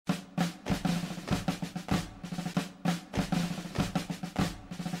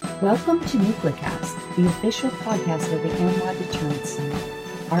Welcome to NucleCast, the official podcast of the NY Deterrence Center.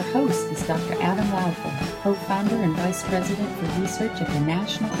 Our host is Dr. Adam Lowther, co-founder and vice president for research at the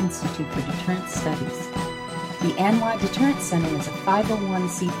National Institute for Deterrence Studies. The NY Deterrence Center is a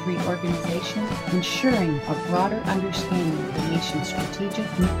 501c3 organization ensuring a broader understanding of the nation's strategic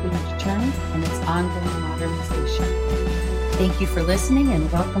nuclear deterrence and its ongoing modernization. Thank you for listening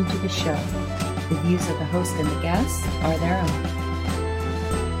and welcome to the show. The views of the host and the guests are their own.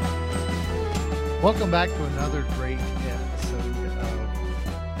 Welcome back to another great episode of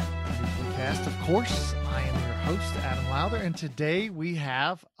NucleCast. Of course, I am your host, Adam Lowther, and today we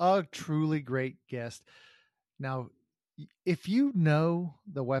have a truly great guest. Now, if you know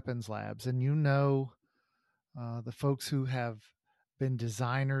the weapons labs and you know the folks who have been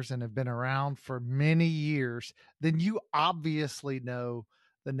designers and have been around for many years, then you obviously know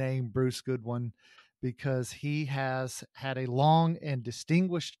the name Bruce Goodwin because he has had a long and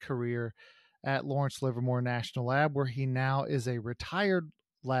distinguished career at Lawrence Livermore National Lab, where he now is a retired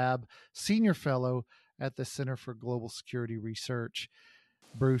lab senior fellow at the Center for Global Security Research.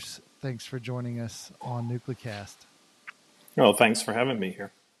 Bruce, thanks for joining us on NucleCast. Well, thanks for having me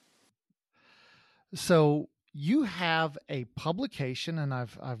here. So you have a publication, and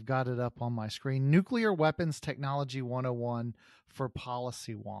I've got it up on my screen, Nuclear Weapons Technology 101 for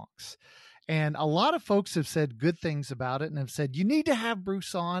Policy Wonks. And a lot of folks have said good things about it and have said, you need to have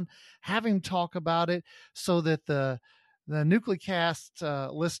Bruce on, have him talk about it so that the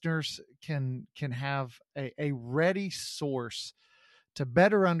NucleCast listeners can have a ready source to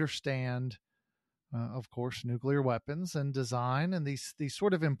better understand, of course, nuclear weapons and design and these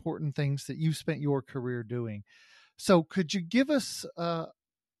sort of important things that you've spent your career doing. So could you give us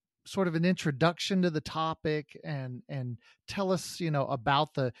sort of an introduction to the topic and tell us,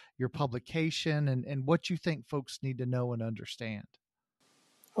 about your publication and what you think folks need to know and understand?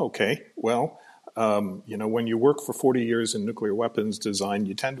 Okay. Well, when you work for 40 years in nuclear weapons design,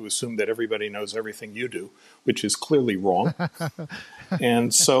 you tend to assume that everybody knows everything you do, which is clearly wrong.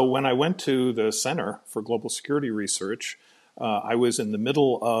 And so when I went to the Center for Global Security Research, I was in the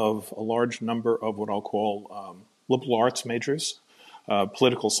middle of a large number of what I'll call liberal arts majors,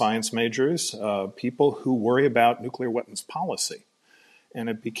 political science majors, people who worry about nuclear weapons policy. And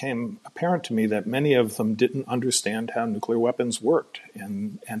it became apparent to me that many of them didn't understand how nuclear weapons worked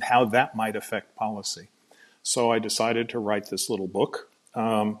and how that might affect policy. So I decided to write this little book.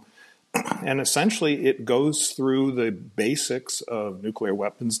 And essentially, it goes through the basics of nuclear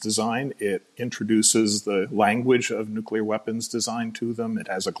weapons design. It introduces the language of nuclear weapons design to them. It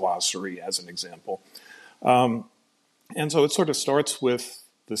has a glossary as an example. And so it sort of starts with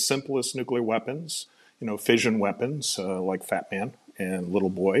the simplest nuclear weapons, fission weapons like Fat Man and Little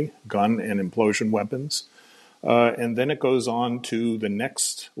Boy, gun and implosion weapons. And then it goes on to the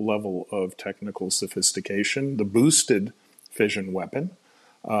next level of technical sophistication, the boosted fission weapon,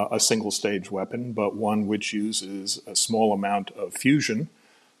 a single-stage weapon, but one which uses a small amount of fusion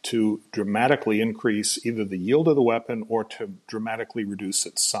to dramatically increase either the yield of the weapon or to dramatically reduce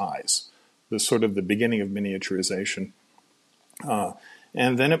its size. This is sort of the beginning of miniaturization.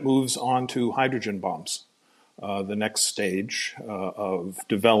 And then it moves on to hydrogen bombs, the next stage of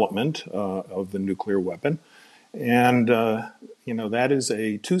development of the nuclear weapon. And, that is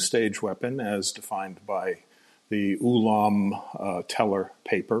a two-stage weapon as defined by the Ulam-Teller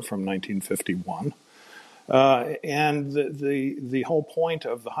paper from 1951. And the whole point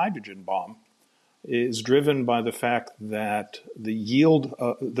of the hydrogen bomb is driven by the fact that the yield,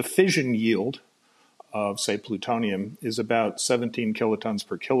 the fission yield of, say, plutonium is about 17 kilotons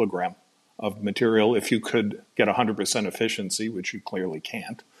per kilogram of material if you could get 100% efficiency, which you clearly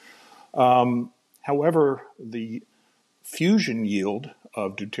can't. However, the fusion yield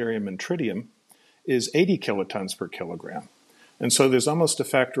of deuterium and tritium is 80 kilotons per kilogram. And so there's almost a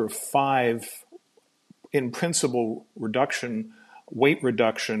factor of 5 in principle weight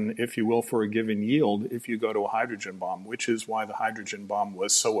reduction, if you will, for a given yield if you go to a hydrogen bomb, which is why the hydrogen bomb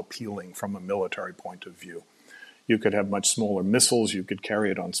was so appealing from a military point of view. You could have much smaller missiles. You could carry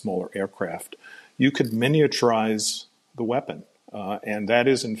it on smaller aircraft. You could miniaturize the weapon. And that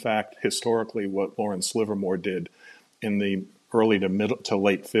is, in fact, historically what Lawrence Livermore did in the early to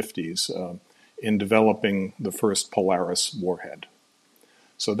late 50s in developing the first Polaris warhead.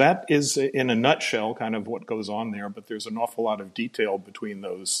 So that is, in a nutshell, kind of what goes on there, but there's an awful lot of detail between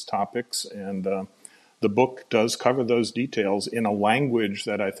those topics, and the book does cover those details in a language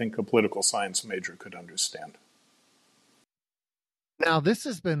that I think a political science major could understand. Now, this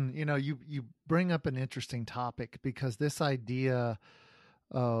has been, you bring up an interesting topic because this idea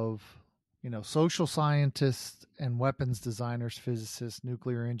of social scientists and weapons designers, physicists,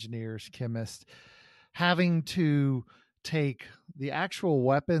 nuclear engineers, chemists, having to take the actual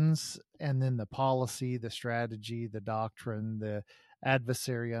weapons and then the policy, the strategy, the doctrine, the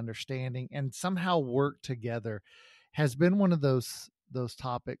adversary understanding, and somehow work together has been one of those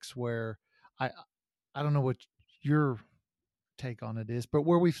topics where I I don't know what your take on it is, but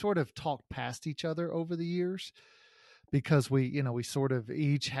where we've sort of talked past each other over the years because we sort of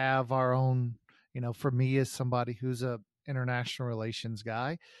each have our own, for me as somebody who's a international relations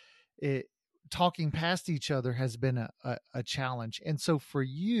guy, it talking past each other has been a challenge. And so for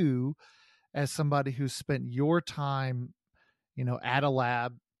you, as somebody who's spent your time, at a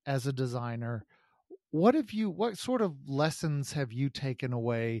lab as a designer, what sort of lessons have you taken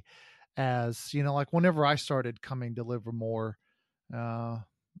away as, like whenever I started coming to Livermore, uh,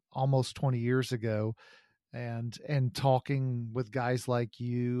 almost 20 years ago, and talking with guys like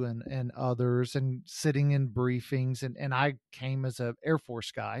you and others and sitting in briefings, and I came as a Air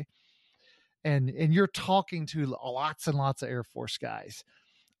Force guy, and you're talking to lots and lots of Air Force guys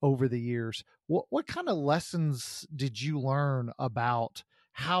over the years. What kind of lessons did you learn about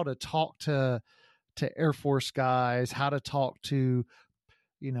how to talk to Air Force guys, how to talk to,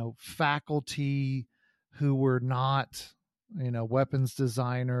 faculty who were not, weapons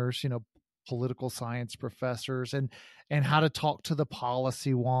designers, political science professors, and how to talk to the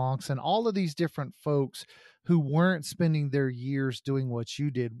policy wonks and all of these different folks who weren't spending their years doing what you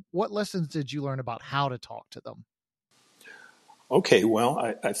did? What lessons did you learn about how to talk to them? Okay,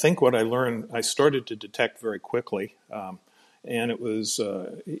 well, I think what I learned, I started to detect very quickly, and it was,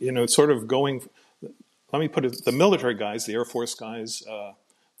 sort of going. Let me put it: the military guys, the Air Force guys,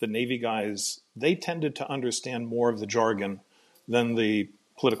 the Navy guys, they tended to understand more of the jargon than the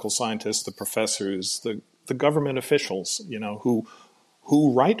political scientists, the professors, the government officials,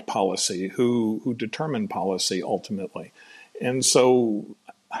 who write policy, who determine policy ultimately. And so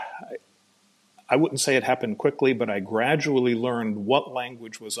I wouldn't say it happened quickly, but I gradually learned what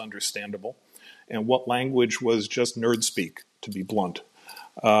language was understandable and what language was just nerd speak, to be blunt.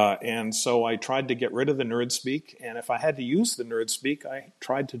 And so I tried to get rid of the nerd speak, and if I had to use the nerd speak, I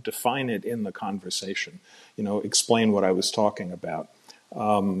tried to define it in the conversation, explain what I was talking about.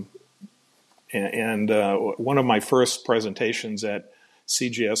 One of my first presentations at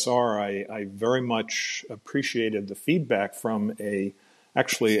CGSR, I very much appreciated the feedback from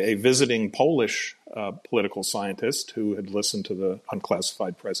actually a visiting Polish political scientist who had listened to the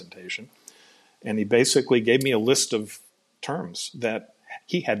unclassified presentation. And he basically gave me a list of terms that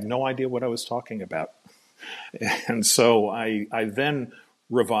he had no idea what I was talking about. And so I then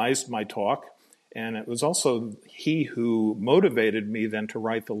revised my talk, and it was also he who motivated me then to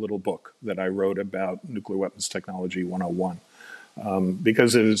write the little book that I wrote about Nuclear Weapons Technology 101.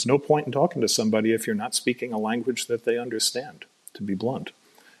 Because there's no point in talking to somebody if you're not speaking a language that they understand, to be blunt.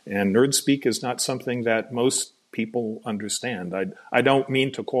 And nerd speak is not something that most people understand. I don't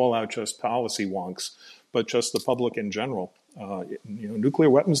mean to call out just policy wonks, but just the public in general. Nuclear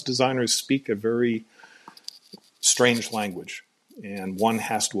weapons designers speak a very strange language, and one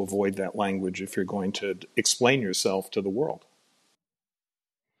has to avoid that language if you're going to explain yourself to the world.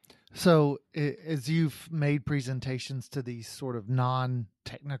 So as you've made presentations to these sort of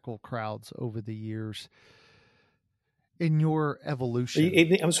non-technical crowds over the years, in your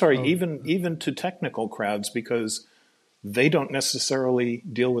evolution, I'm sorry, even to technical crowds, because they don't necessarily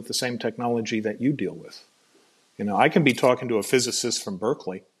deal with the same technology that you deal with. I can be talking to a physicist from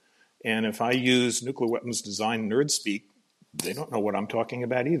Berkeley, and if I use nuclear weapons design nerd speak, they don't know what I'm talking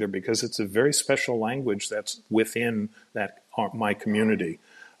about either, because it's a very special language that's within my community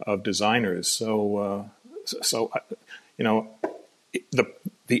of designers. So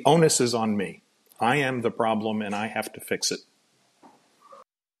the onus is on me. I am the problem, and I have to fix it.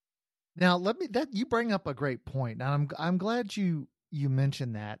 Now, you bring up a great point, and I'm glad you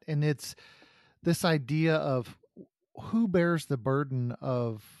mentioned that. And it's this idea of who bears the burden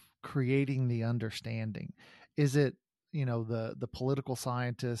of creating the understanding. Is it, the political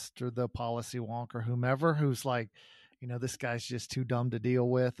scientist or the policy wonk or whomever who's like, this guy's just too dumb to deal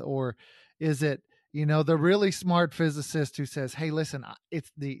with? Or is it, the really smart physicist who says, hey, listen,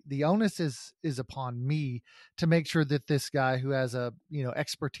 it's the onus is upon me to make sure that this guy who has a,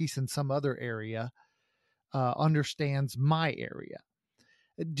 expertise in some other area understands my area?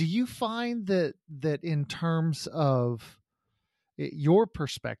 Do you find that in terms of your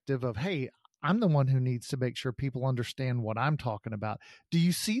perspective of, hey, I'm the one who needs to make sure people understand what I'm talking about, do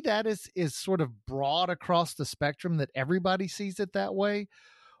you see that as sort of broad across the spectrum, that everybody sees it that way?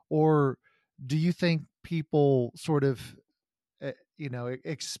 Or do you think people sort of,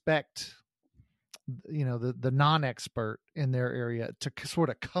 expect the non-expert in their area to sort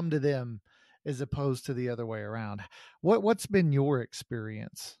of come to them as opposed to the other way around. What's been your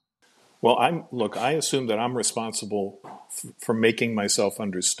experience? Well, I assume that I'm responsible for making myself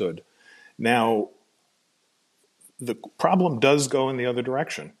understood. Now, the problem does go in the other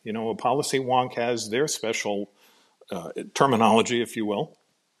direction. A policy wonk has their special terminology, if you will.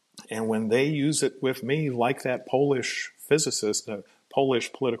 And when they use it with me, like that Polish physicist,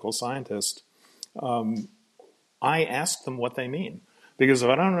 Polish political scientist, I ask them what they mean. Because if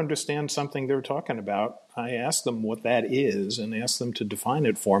I don't understand something they're talking about, I ask them what that is and ask them to define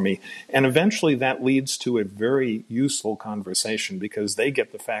it for me. And eventually that leads to a very useful conversation because they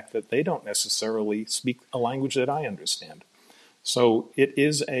get the fact that they don't necessarily speak a language that I understand. So it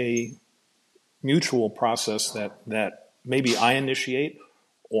is a mutual process that maybe I initiate,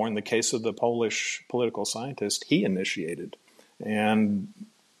 or in the case of the Polish political scientist, he initiated. And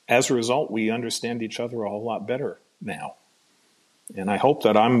as a result, we understand each other a whole lot better now. And I hope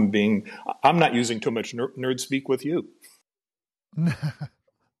that I'm not using too much nerd speak with you.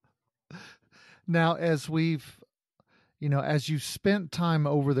 Now, as you spent time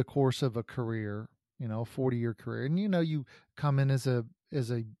over the course of a career, a 40-year career, and you come in as a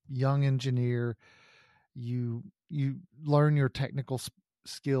young engineer, you learn your technical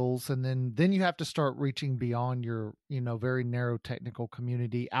skills, and then you have to start reaching beyond your very narrow technical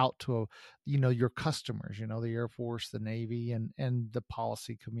community out to your customers, the Air Force, the Navy, and the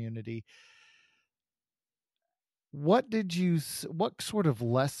policy community. What sort of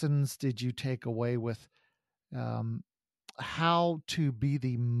lessons did you take away with how to be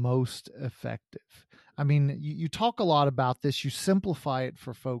the most effective? I mean, you talk a lot about this, you simplify it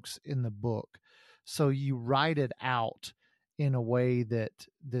for folks in the book, so you write it out in a way that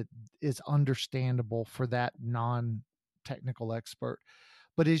is understandable for that non-technical expert.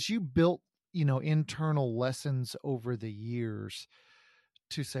 But as you built, internal lessons over the years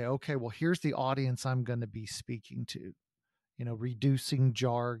to say, okay, well, here's the audience I'm going to be speaking to, reducing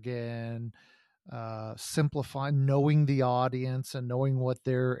jargon, simplifying, knowing the audience and knowing what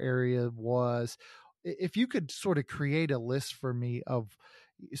their area was. If you could sort of create a list for me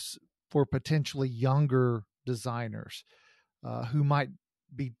for potentially younger designers, who might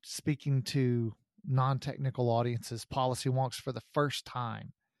be speaking to non-technical audiences, policy wonks for the first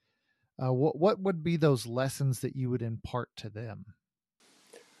time, what would be those lessons that you would impart to them?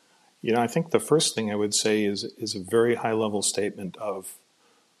 I think the first thing I would say is a very high-level statement of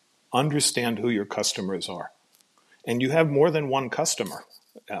understand who your customers are. And you have more than one customer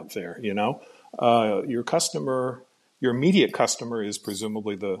out there, Your customer, your immediate customer is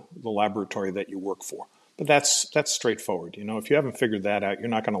presumably the laboratory that you work for. But that's straightforward. If you haven't figured that out, you're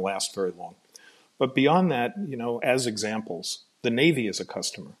not going to last very long. But beyond that, as examples, the Navy is a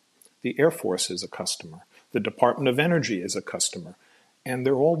customer. The Air Force is a customer. The Department of Energy is a customer. And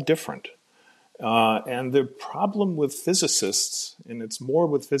they're all different. And the problem with physicists, and it's more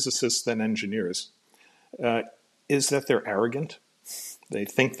with physicists than engineers, is that they're arrogant. They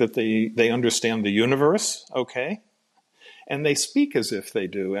think that they understand the universe, okay? And they speak as if they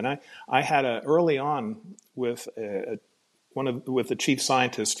do. And I had early on with the chief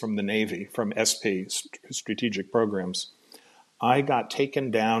scientist from the Navy, from SP, Strategic Programs, I got taken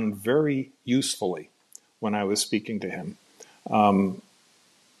down very usefully when I was speaking to him.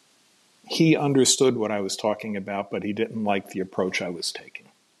 He understood what I was talking about, but he didn't like the approach I was taking.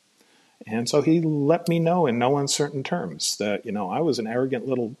 And so he let me know in no uncertain terms that, I was an arrogant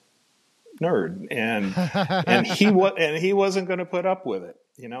little nerd, and he wasn't going to put up with it,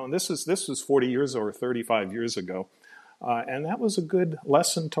 And this was 40 years or 35 years ago, and that was a good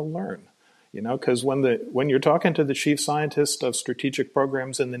lesson to learn, because when you're talking to the chief scientist of strategic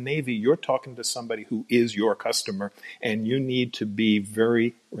programs in the Navy, you're talking to somebody who is your customer, and you need to be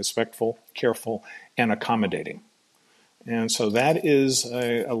very respectful, careful, and accommodating. And so that is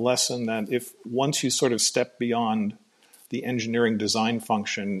a lesson that once you sort of step beyond the engineering design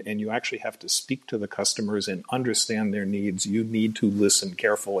function and you actually have to speak to the customers and understand their needs, you need to listen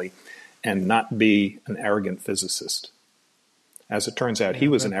carefully and not be an arrogant physicist. As it turns out, he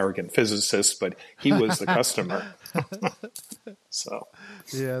was an arrogant physicist, but he was the customer. So,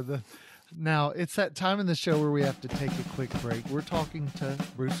 yeah. Now, it's that time in the show where we have to take a quick break. We're talking to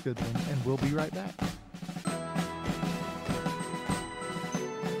Bruce Goodwin, and we'll be right back.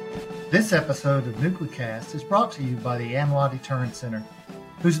 This episode of Nuclecast is brought to you by the AMLA Deterrence Center,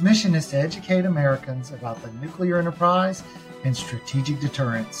 whose mission is to educate Americans about the nuclear enterprise and strategic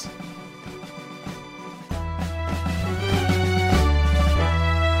deterrence.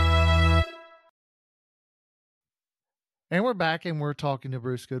 And we're back and we're talking to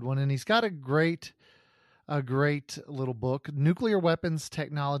Bruce Goodwin, and he's got a great little book, Nuclear Weapons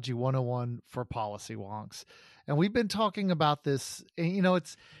Technology 101 for Policy Wonks. And we've been talking about this, and,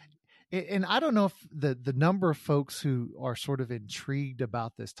 and I don't know if the number of folks who are sort of intrigued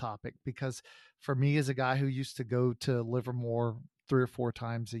about this topic, because for me as a guy who used to go to Livermore 3 or 4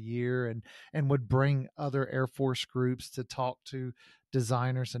 times a year and would bring other Air Force groups to talk to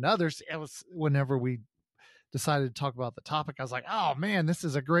designers and others, it was whenever we decided to talk about the topic, I was like, oh man, this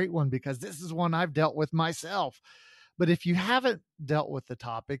is a great one because this is one I've dealt with myself. But if you haven't dealt with the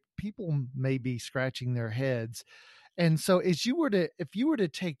topic, people may be scratching their heads. And so if you were to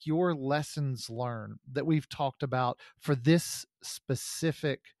take your lessons learned that we've talked about for this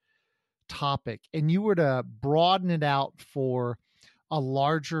specific topic, and you were to broaden it out for a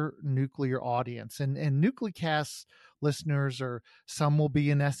larger nuclear audience, and Nuclecast listeners are, some will be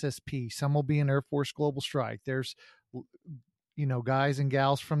in SSP, some will be in Air Force Global Strike. There's, guys and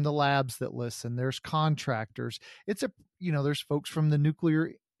gals from the labs that listen. There's contractors. There's folks from the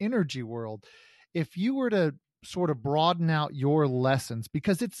nuclear energy world. If you were to sort of broaden out your lessons,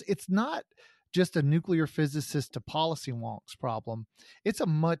 because it's not just a nuclear physicist to policy wonks problem. It's a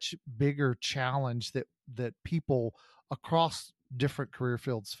much bigger challenge that people across different career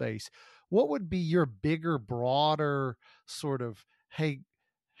fields face. What would be your bigger, broader sort of, hey,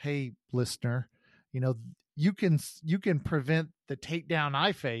 listener, you can prevent the takedown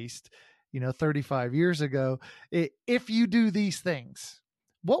I faced, 35 years ago, if you do these things?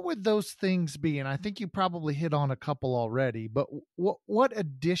 What would those things be? And I think you probably hit on a couple already, but what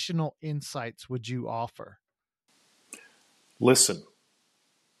additional insights would you offer? Listen.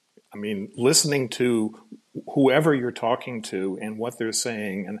 I mean, listening to whoever you're talking to and what they're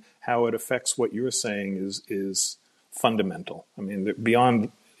saying and how it affects what you're saying is fundamental. I mean,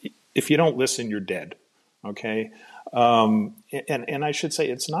 beyond, if you don't listen, you're dead. Okay. And I should say,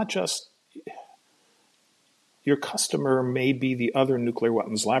 it's not just your customer may be the other nuclear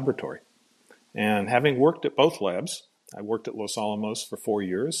weapons laboratory. And having worked at both labs, I worked at Los Alamos for 4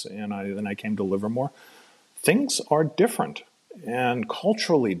 years, and then I came to Livermore. Things are different and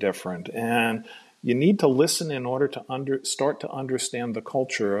culturally different, and you need to listen in order to start to understand the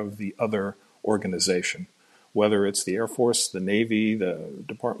culture of the other organization, whether it's the Air Force, the Navy, the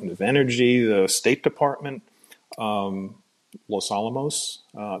Department of Energy, the State Department, Los Alamos.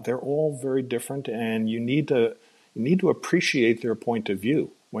 They're all very different, and you need to appreciate their point of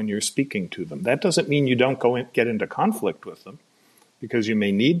view when you're speaking to them. That doesn't mean you don't get into conflict with them, because you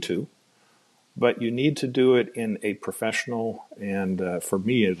may need to, but you need to do it in a professional and, for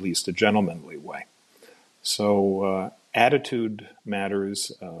me at least, a gentlemanly way. So attitude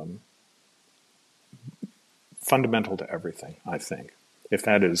matters, fundamental to everything, I think, if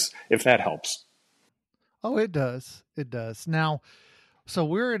that helps. Oh, it does. It does. Now, so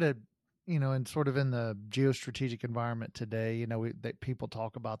we're at in sort of in the geostrategic environment today, that people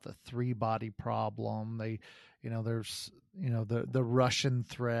talk about the 3-body problem. There's, the Russian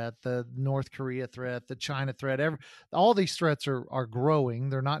threat, the North Korea threat, the China threat, all these threats are growing.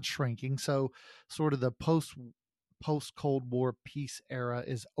 They're not shrinking. So sort of the post Cold War peace era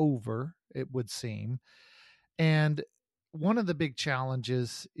is over, it would seem. And one of the big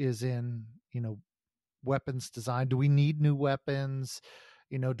challenges is in, weapons design. Do we need new weapons?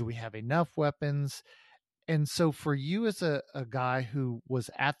 Do we have enough weapons? And so for you as a guy who was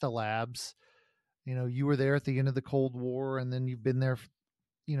at the labs, you were there at the end of the Cold War, and then you've been there,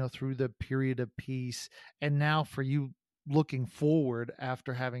 through the period of peace. And now for you looking forward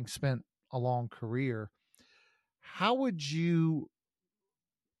after having spent a long career, how would you,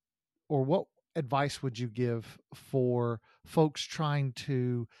 or what advice would you give for folks trying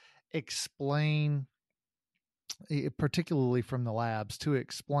to explain, particularly from the labs, to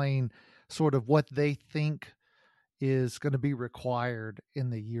explain sort of what they think is going to be required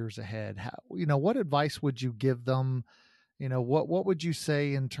in the years ahead? What advice would you give them? What would you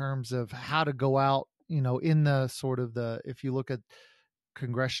say in terms of how to go out, in the sort of if you look at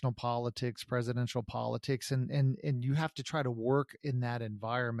congressional politics, presidential politics, and you have to try to work in that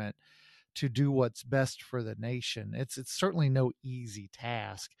environment to do what's best for the nation. It's certainly no easy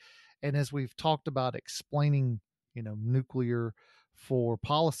task. And as we've talked about explaining, nuclear for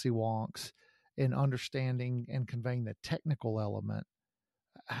policy wonks and understanding and conveying the technical element,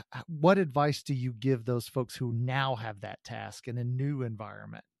 what advice do you give those folks who now have that task in a new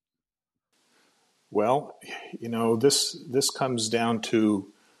environment? Well, this comes down to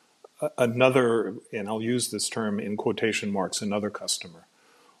another, and I'll use this term in quotation marks, another customer.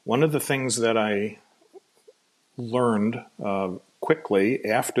 One of the things that I learned quickly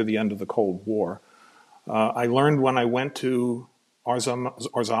after the end of the Cold War I learned when I went to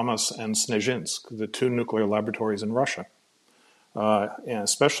Arzamas and Snezhinsk, the two nuclear laboratories in Russia, and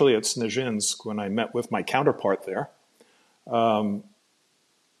especially at Snezhinsk, when I met with my counterpart there,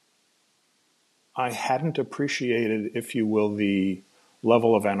 I hadn't appreciated, if you will, the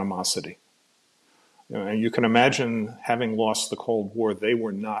level of animosity. And you can imagine, having lost the Cold War, they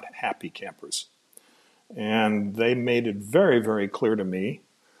were not happy campers. And they made it very, very clear to me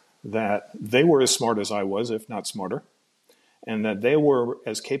that they were as smart as I was, if not smarter, and that they were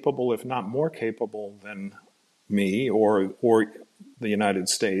as capable, if not more capable, than me or the United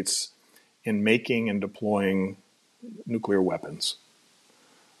States in making and deploying nuclear weapons.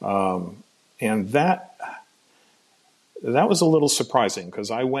 And that was a little surprising,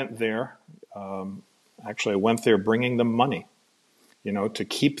 because I went there. Actually, I went there bringing them money, to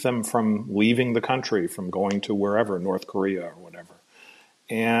keep them from leaving the country, from going to wherever, North Korea or whatever.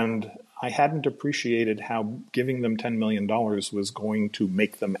 And I hadn't appreciated how giving them $10 million was going to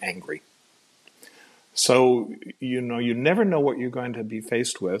make them angry. So, you never know what you're going to be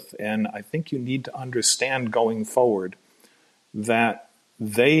faced with. And I think you need to understand going forward that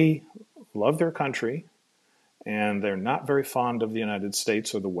they love their country and they're not very fond of the United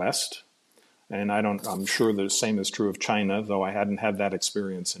States or the West. And I'm sure the same is true of China, though I hadn't had that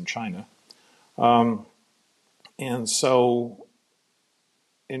experience in China. And so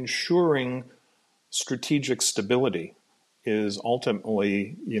ensuring strategic stability is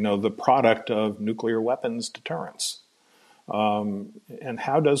ultimately, the product of nuclear weapons deterrence. And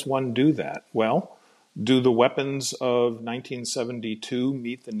how does one do that? Well, do the weapons of 1972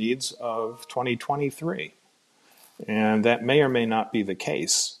 meet the needs of 2023? And that may or may not be the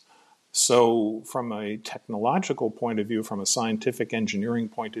case. So from a technological point of view, from a scientific engineering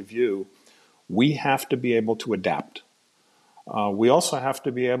point of view, we have to be able to adapt. We also have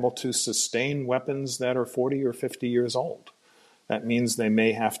to be able to sustain weapons that are 40 or 50 years old. That means they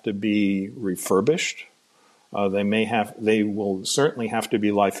may have to be refurbished. They will certainly have to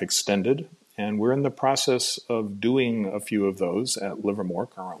be life extended. And we're in the process of doing a few of those at Livermore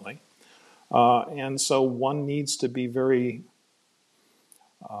currently. And so one needs to be very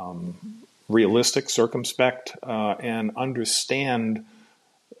realistic, circumspect, and understand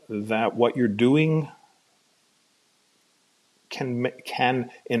that what you're doing can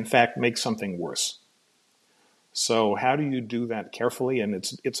in fact make something worse. So how do you do that carefully? And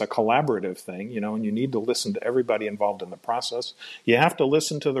it's a collaborative thing, and you need to listen to everybody involved in the process. You have to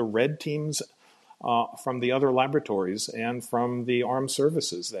listen to the red teams from the other laboratories and from the armed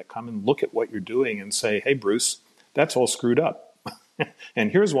services that come and look at what you're doing and say, hey, Bruce, that's all screwed up. And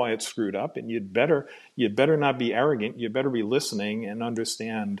here's why it's screwed up. And you'd better not be arrogant. You better be listening and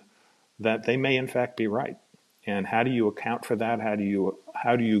understand that they may in fact be right. And how do you account for that? How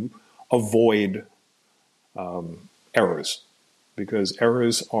do you avoid errors? Because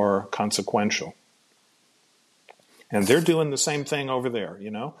errors are consequential. And they're doing the same thing over there,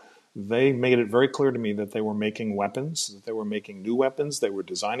 They made it very clear to me that they were making weapons, that they were making new weapons, they were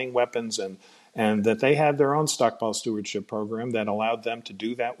designing weapons, and that they had their own stockpile stewardship program that allowed them to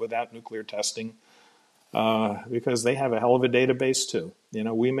do that without nuclear testing, because they have a hell of a database too.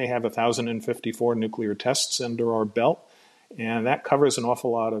 We may have 1,054 nuclear tests under our belt, and that covers an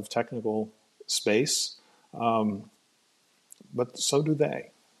awful lot of technical space, but so do they.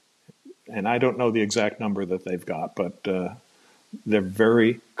 And I don't know the exact number that they've got, but they're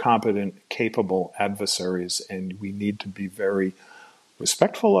very competent, capable adversaries, and we need to be very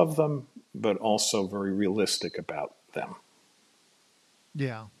respectful of them, but also very realistic about them.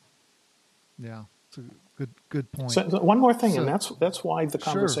 Yeah. It's a good point. So one more thing, and that's why the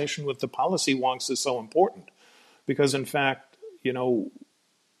conversation with the policy wonks is so important, because in fact,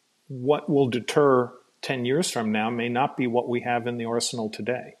 what will deter 10 years from now may not be what we have in the arsenal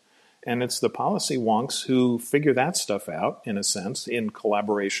today. And it's the policy wonks who figure that stuff out, in a sense, in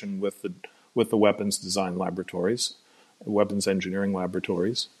collaboration with the weapons design laboratories, weapons engineering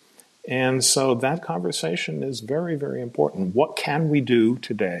laboratories. And so that conversation is very, very important. What can we do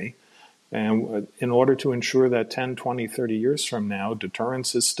today and in order to ensure that 10, 20, 30 years from now,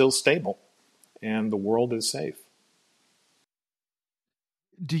 deterrence is still stable and the world is safe?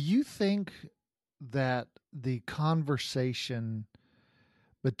 Do you think that the conversation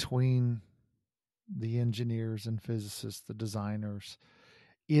between the engineers and physicists, the designers,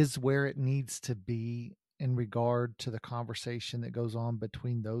 is where it needs to be in regard to the conversation that goes on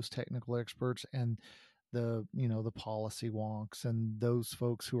between those technical experts and the policy wonks and those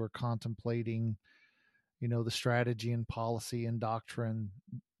folks who are contemplating, the strategy and policy and doctrine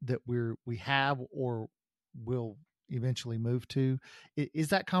that we have or will eventually move to? Is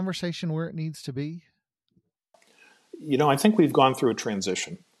that conversation where it needs to be? I think we've gone through a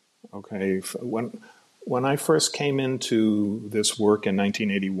transition. Okay, when I first came into this work in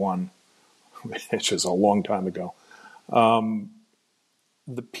 1981, which is a long time ago,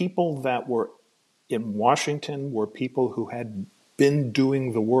 the people that were in Washington were people who had been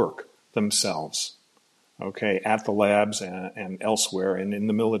doing the work themselves, okay, at the labs and elsewhere and in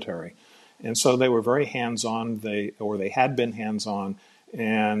the military. And so they were very hands-on, they had been hands-on,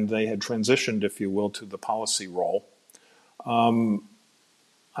 and they had transitioned, if you will, to the policy role.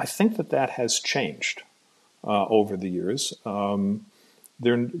 I think that has changed over the years.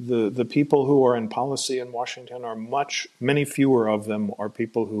 The people who are in policy in Washington are many fewer of them are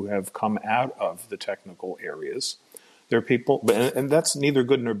people who have come out of the technical areas. They're people, and that's neither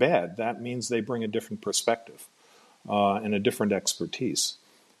good nor bad. That means they bring a different perspective and a different expertise.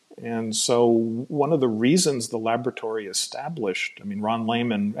 And so one of the reasons the laboratory established,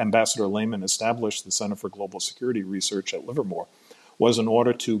 Ambassador Lehman established the Center for Global Security Research at Livermore, was in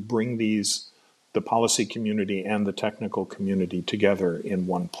order to bring the policy community and the technical community together in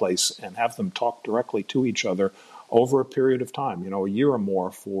one place and have them talk directly to each other over a period of time, a year or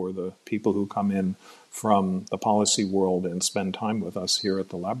more for the people who come in from the policy world and spend time with us here at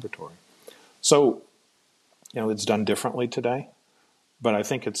the laboratory. So, it's done differently today, but I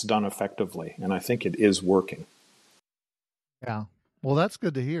think it's done effectively, and I think it is working. Yeah. Well, that's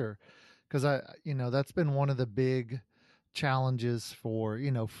good to hear, because that's been one of the big challenges for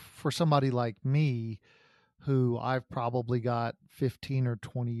somebody like me, who I've probably got 15 or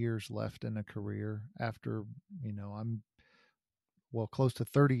 20 years left in a career after, I'm close to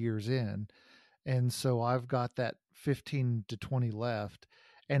 30 years in. And so I've got that 15 to 20 left.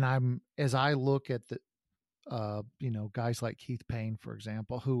 And as I look at the, guys like Keith Payne, for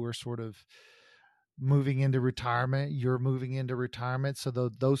example, who are sort of moving into retirement, you're moving into retirement. So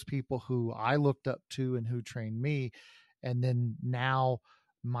those people who I looked up to and who trained me, and then now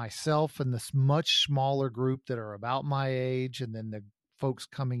myself and this much smaller group that are about my age, and then the folks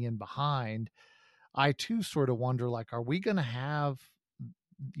coming in behind, I too sort of wonder, are we going to have,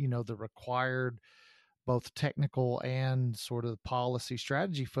 the required both technical and sort of policy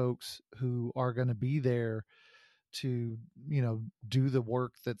strategy folks who are going to be there to, do the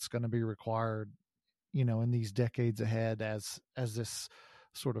work that's going to be required, in these decades ahead as this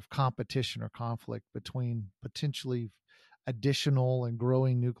sort of competition or conflict between potentially additional and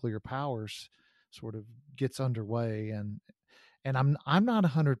growing nuclear powers sort of gets underway. And I'm not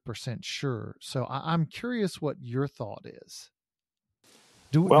 100% sure. So I'm curious what your thought is.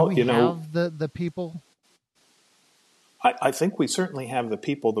 Do we have the people? I think we certainly have the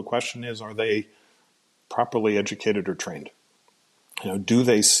people. The question is, are they properly educated or trained? Do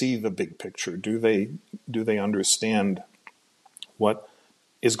they see the big picture? Do they understand what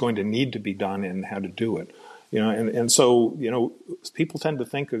is going to need to be done and how to do it? And so people tend to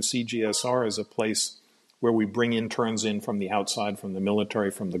think of CGSR as a place where we bring interns in from the outside, from the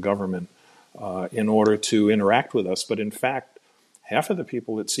military, from the government, in order to interact with us. But in fact, half of the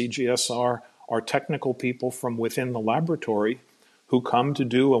people at CGSR are technical people from within the laboratory who come to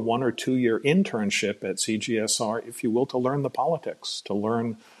do a 1 or 2 year internship at CGSR, if you will, to learn the politics, to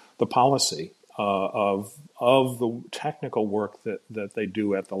learn the policy of the technical work that they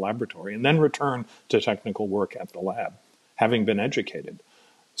do at the laboratory, and then return to technical work at the lab, having been educated.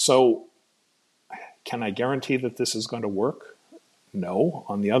 So can I guarantee that this is going to work? No.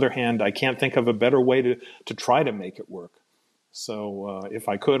 On the other hand, I can't think of a better way to try to make it work. So if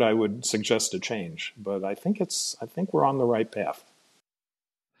I could, I would suggest a change. But I think we're on the right path.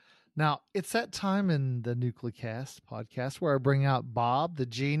 Now, it's that time in the Nuclecast podcast where I bring out Bob, the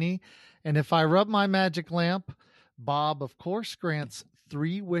genie. And if I rub my magic lamp, Bob, of course, grants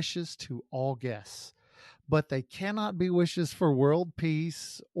 3 wishes to all guests. But they cannot be wishes for world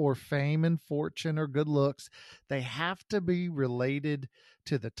peace or fame and fortune or good looks. They have to be related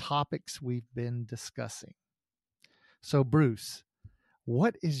to the topics we've been discussing. So, Bruce,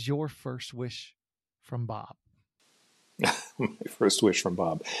 what is your first wish from Bob? My first wish from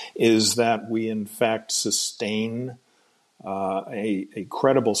Bob is that we, in fact, sustain a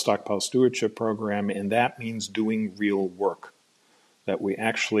credible stockpile stewardship program, and that means doing real work, that we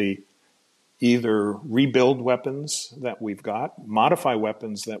actually either rebuild weapons that we've got, modify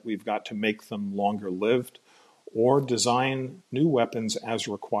weapons that we've got to make them longer lived, or design new weapons as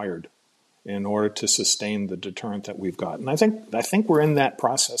required in order to sustain the deterrent that we've got. And I think we're in that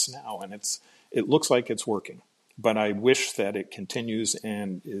process now, and it looks like it's working. But I wish that it continues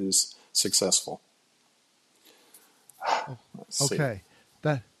and is successful. Okay.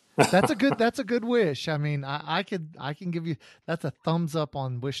 That's a good wish. I mean, I can give you, that's a thumbs up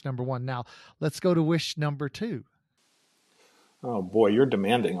on wish number 1. Now let's go to wish number 2. Oh boy, you're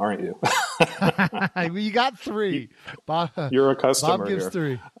demanding, aren't you? You got three. Bob, You're a customer Bob gives here.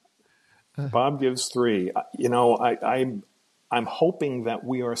 three. Bob gives three. I'm hoping that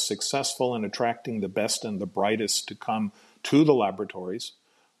we are successful in attracting the best and the brightest to come to the laboratories,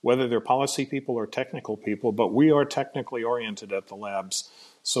 whether they're policy people or technical people, but we are technically oriented at the labs.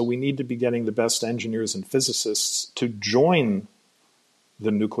 So we need to be getting the best engineers and physicists to join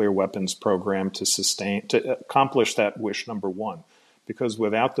the nuclear weapons program to accomplish that wish number one. Because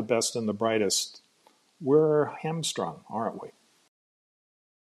without the best and the brightest, we're hamstrung, aren't we?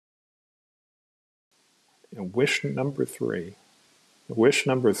 And wish number three.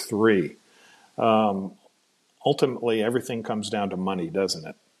 Ultimately, everything comes down to money, doesn't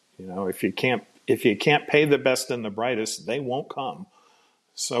it? If you can't pay the best and the brightest, they won't come.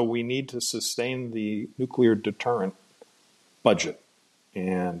 So we need to sustain the nuclear deterrent budget.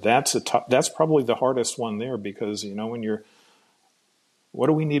 And that's probably the hardest one there, because what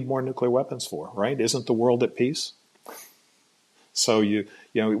do we need more nuclear weapons for, right? Isn't the world at peace? So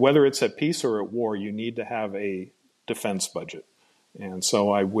whether it's at peace or at war, you need to have a defense budget. And so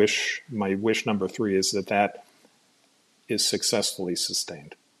my wish number three is that is successfully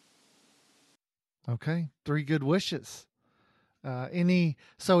sustained. Okay, three good wishes.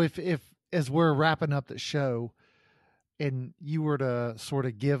 So if as we're wrapping up the show, and you were to sort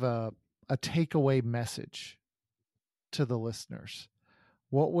of give a takeaway message to the listeners,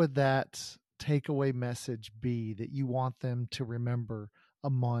 what would that takeaway message be that you want them to remember a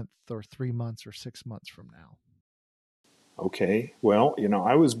month or 3 months or 6 months from now? Okay, well,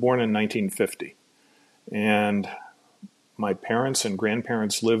 I was born in 1950, and my parents and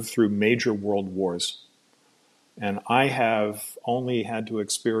grandparents lived through major world wars. And I have only had to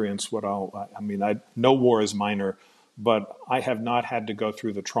experience no war is minor, but I have not had to go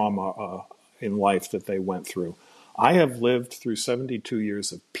through the trauma in life that they went through. I have lived through 72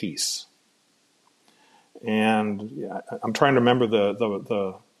 years of peace. And I'm trying to remember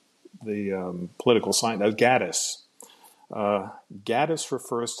the political sign, Gaddis. Gaddis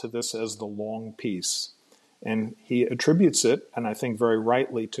refers to this as the long peace. And he attributes it, and I think very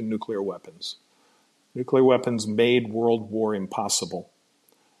rightly, to nuclear weapons. Nuclear weapons made World War impossible.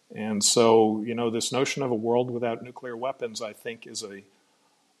 And so, this notion of a world without nuclear weapons, I think, is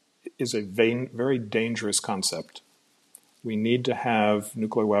a very dangerous concept. We need to have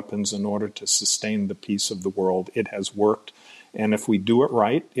nuclear weapons in order to sustain the peace of the world. It has worked, and if we do it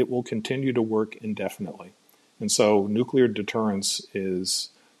right, it will continue to work indefinitely. And so nuclear deterrence is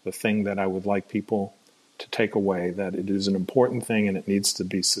the thing that I would like people to take away, that it is an important thing and it needs to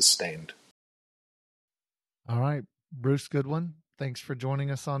be sustained. All right, Bruce Goodwin, thanks for joining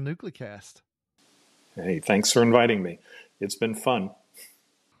us on NucleCast. Hey, thanks for inviting me. It's been fun.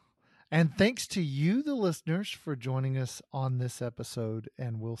 And thanks to you, the listeners, for joining us on this episode,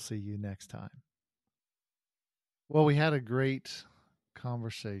 and we'll see you next time. Well, we had a great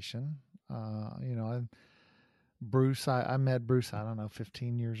conversation. Bruce, I met Bruce,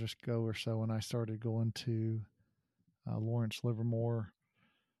 15 years ago or so when I started going to Lawrence Livermore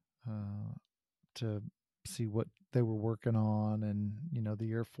to see what they were working on. And,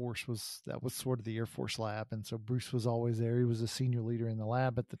 the Air Force that was sort of the Air Force lab. And so Bruce was always there. He was a senior leader in the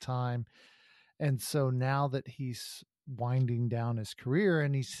lab at the time. And so now that he's winding down his career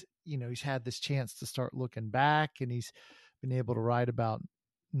and he's had this chance to start looking back, and he's been able to write about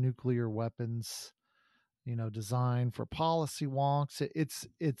nuclear weapons, design for policy wonks.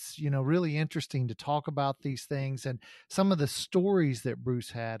 It's really interesting to talk about these things, and some of the stories that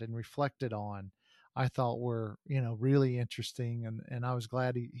Bruce had and reflected on, I thought were, really interesting. And I was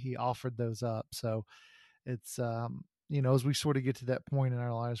glad he offered those up. So it's, as we sort of get to that point in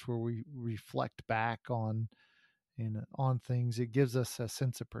our lives where we reflect back on things, it gives us a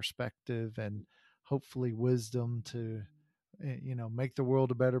sense of perspective and hopefully wisdom to, make the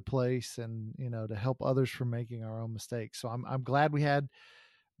world a better place, and, to help others from making our own mistakes. So I'm glad we had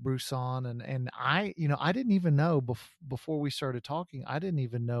Bruce on, and I didn't even know before we started talking, I didn't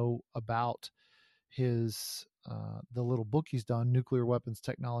even know about his, the little book he's done, Nuclear Weapons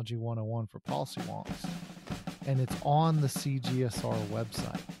Technology 101 for Policy Wonks. And it's on the CGSR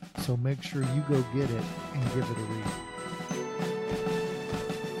website. So make sure you go get it and give it a read.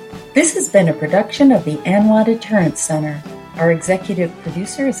 This has been a production of the ANWA Deterrence Center. Our executive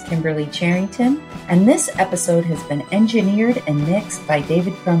producer is Kimberly Charrington, and this episode has been engineered and mixed by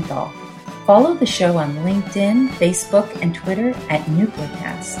David Krumthal. Follow the show on LinkedIn, Facebook, and Twitter at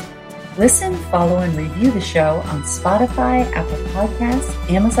NucleCast. Listen, follow, and review the show on Spotify, Apple Podcasts,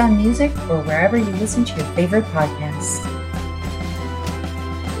 Amazon Music, or wherever you listen to your favorite podcasts.